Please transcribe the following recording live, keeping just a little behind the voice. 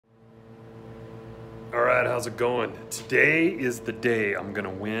All right, how's it going? Today is the day I'm gonna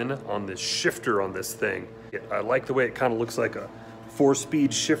win on this shifter on this thing. I like the way it kind of looks like a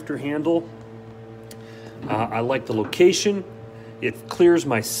 4-speed shifter handle. I like the location. It clears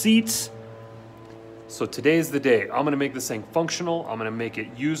my seats. So today's the day. I'm gonna make this thing functional. I'm gonna make it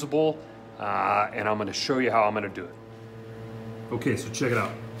usable, and I'm gonna show you how I'm gonna do it. Okay, so check it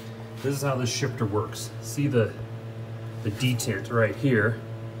out. This is how this shifter works. See the detent right here.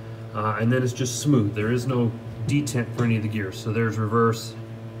 And then it's just smooth. There is no detent for any of the gears. So there's reverse,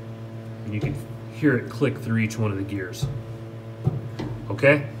 and you can hear it click through each one of the gears.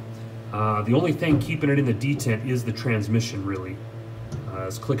 Okay? The only thing keeping it in the detent is the transmission, really.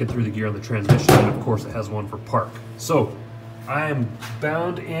 It's clicking through the gear on the transmission, and of course it has one for park. So I am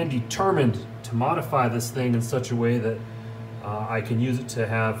bound and determined to modify this thing in such a way that I can use it to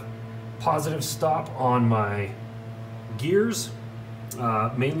have positive stop on my gears.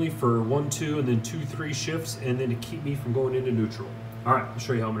 Mainly for 1, 2, and then 2, 3 shifts, and then to keep me from going into neutral. All right, I'll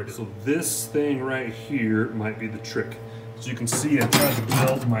show you how I'm gonna do it. So this thing right here might be the trick. As you can see, I tried to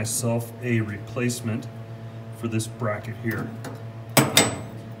build myself a replacement for this bracket here.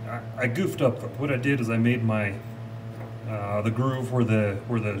 I goofed up though. What I did is I made my the groove where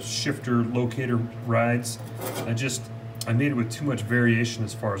the shifter locator rides. I made it with too much variation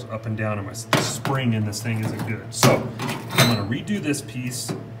as far as up and down, and my spring in this thing isn't good. So I'm gonna redo this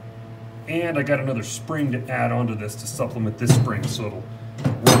piece, and I got another spring to add onto this to supplement this spring so it'll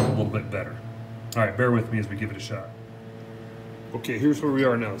work a little bit better. All right, bear with me as we give it a shot. Okay, here's where we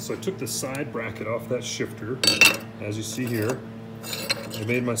are now. So I took the side bracket off that shifter, as you see here. I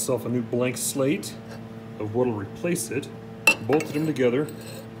made myself a new blank slate of what'll replace it, bolted them together.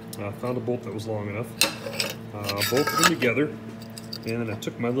 Found a bolt that was long enough. Bolted them together, and then I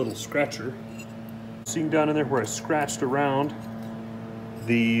took my little scratcher. Seeing down in there where I scratched around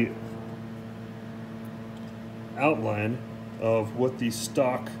the outline of what the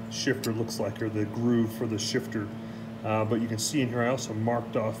stock shifter looks like, or the groove for the shifter. But you can see in here I also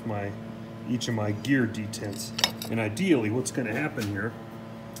marked off each of my gear detents. And ideally what's going to happen here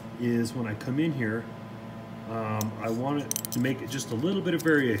is when I come in here, I want it to make it just a little bit of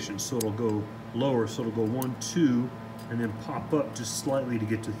variation, so it'll go lower, so it'll go 1, 2, and then pop up just slightly to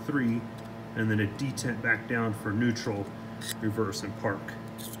get to 3, and then a detent back down for neutral, reverse, and park.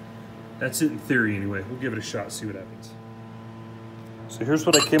 That's it in theory anyway. We'll give it a shot, see what happens. So here's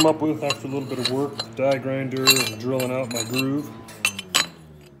what I came up with after a little bit of work, die grinder, drilling out my groove.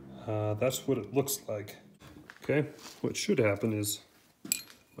 That's what it looks like. Okay, what should happen is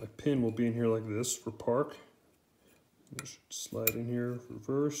my pin will be in here like this for park. I should slide in here,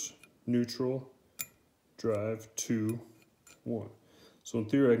 reverse, neutral, drive, 2, 1. So in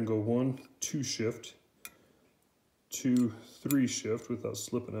theory I can go 1, 2 shift, 2, 3 shift without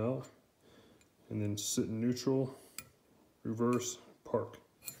slipping out, and then sit in neutral, reverse, park.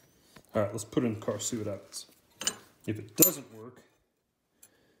 All right, let's put it in the car, see what happens. If it doesn't work,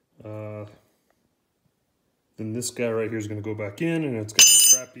 then this guy right here is going to go back in, and it's going to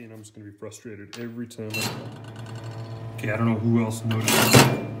be crappy, and I'm just going to be frustrated every time. Okay, I don't know who else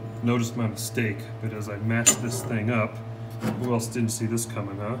noticed my mistake, but as I matched this thing up, who else didn't see this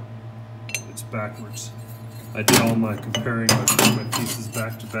coming, huh? It's backwards. I did all my comparing my pieces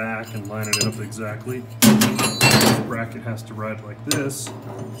back to back and lining it up exactly. This bracket has to ride like this,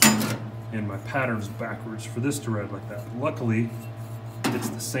 and my pattern's backwards for this to ride like that. Luckily, it's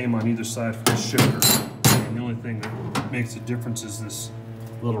the same on either side for the shifter. And the only thing that makes a difference is this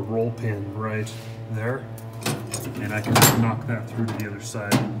little roll pin right there. And I can just knock that through to the other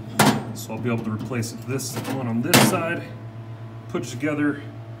side. So I'll be able to replace this one on this side, put it together,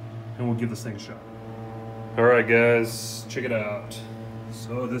 and we'll give this thing a shot. All right, guys, check it out.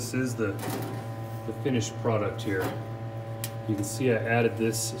 So this is the finished product here. You can see I added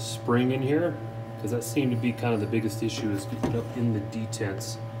this spring in here because that seemed to be kind of the biggest issue, is getting it up in the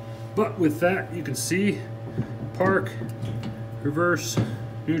detents. But with that, you can see park, reverse,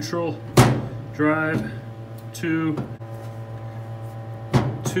 neutral, drive, 2,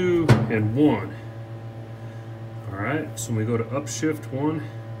 2, and 1. All right, so we go to upshift 1,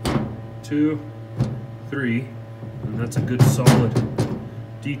 2, 3, and that's a good solid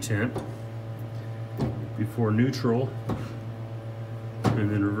detent before neutral, and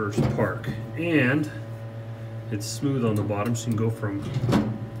then reverse park. And it's smooth on the bottom, so you can go from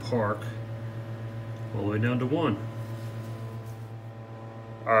park all the way down to 1.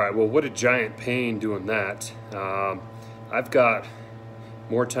 All right, well, what a giant pain doing that. I've got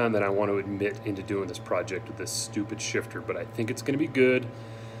more time than I want to admit into doing this project with this stupid shifter, but I think it's going to be good.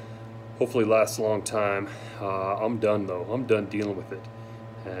 Hopefully lasts a long time. I'm done though. I'm done dealing with it.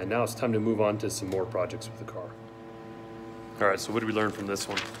 And now it's time to move on to some more projects with the car. All right, so what did we learn from this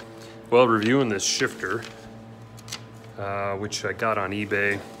one? Well, reviewing this shifter, which I got on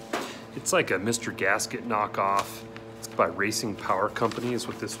eBay. It's like a Mr. Gasket knockoff. It's by Racing Power Company is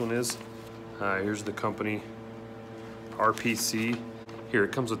what this one is. Here's the company, RPC. Here,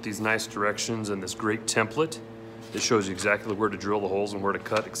 it comes with these nice directions and this great template. It shows you exactly where to drill the holes and where to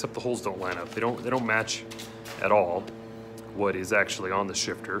cut, except the holes don't line up. They don't match at all what is actually on the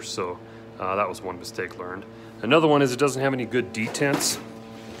shifter, so that was one mistake learned. Another one is it doesn't have any good detents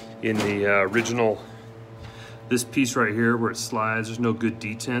in the original. This piece right here where it slides, there's no good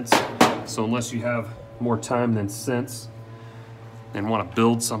detents. So unless you have more time than sense and want to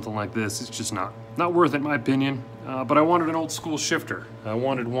build something like this, it's just not worth it in my opinion. But I wanted an old school shifter. I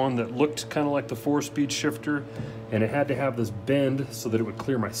wanted one that looked kind of like the 4-speed shifter, and it had to have this bend so that it would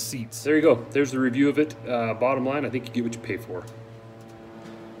clear my seats. There you go, there's the review of it. Bottom line, I think you get what you pay for.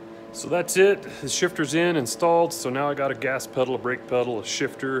 So that's it, the shifter's installed, so now I got a gas pedal, a brake pedal, a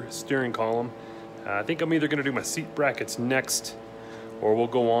shifter, steering column. I think I'm either gonna do my seat brackets next, or we'll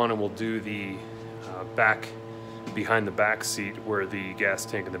go on and we'll do the back, behind the back seat where the gas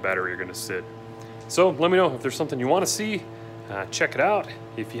tank and the battery are gonna sit. So let me know if there's something you wanna see, check it out.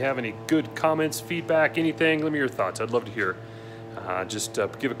 If you have any good comments, feedback, anything, let me know your thoughts, I'd love to hear. Just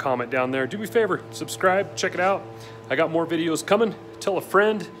give a comment down there. Do me a favor, subscribe, check it out. I got more videos coming, tell a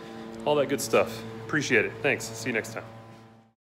friend, all that good stuff. Appreciate it, thanks, see you next time.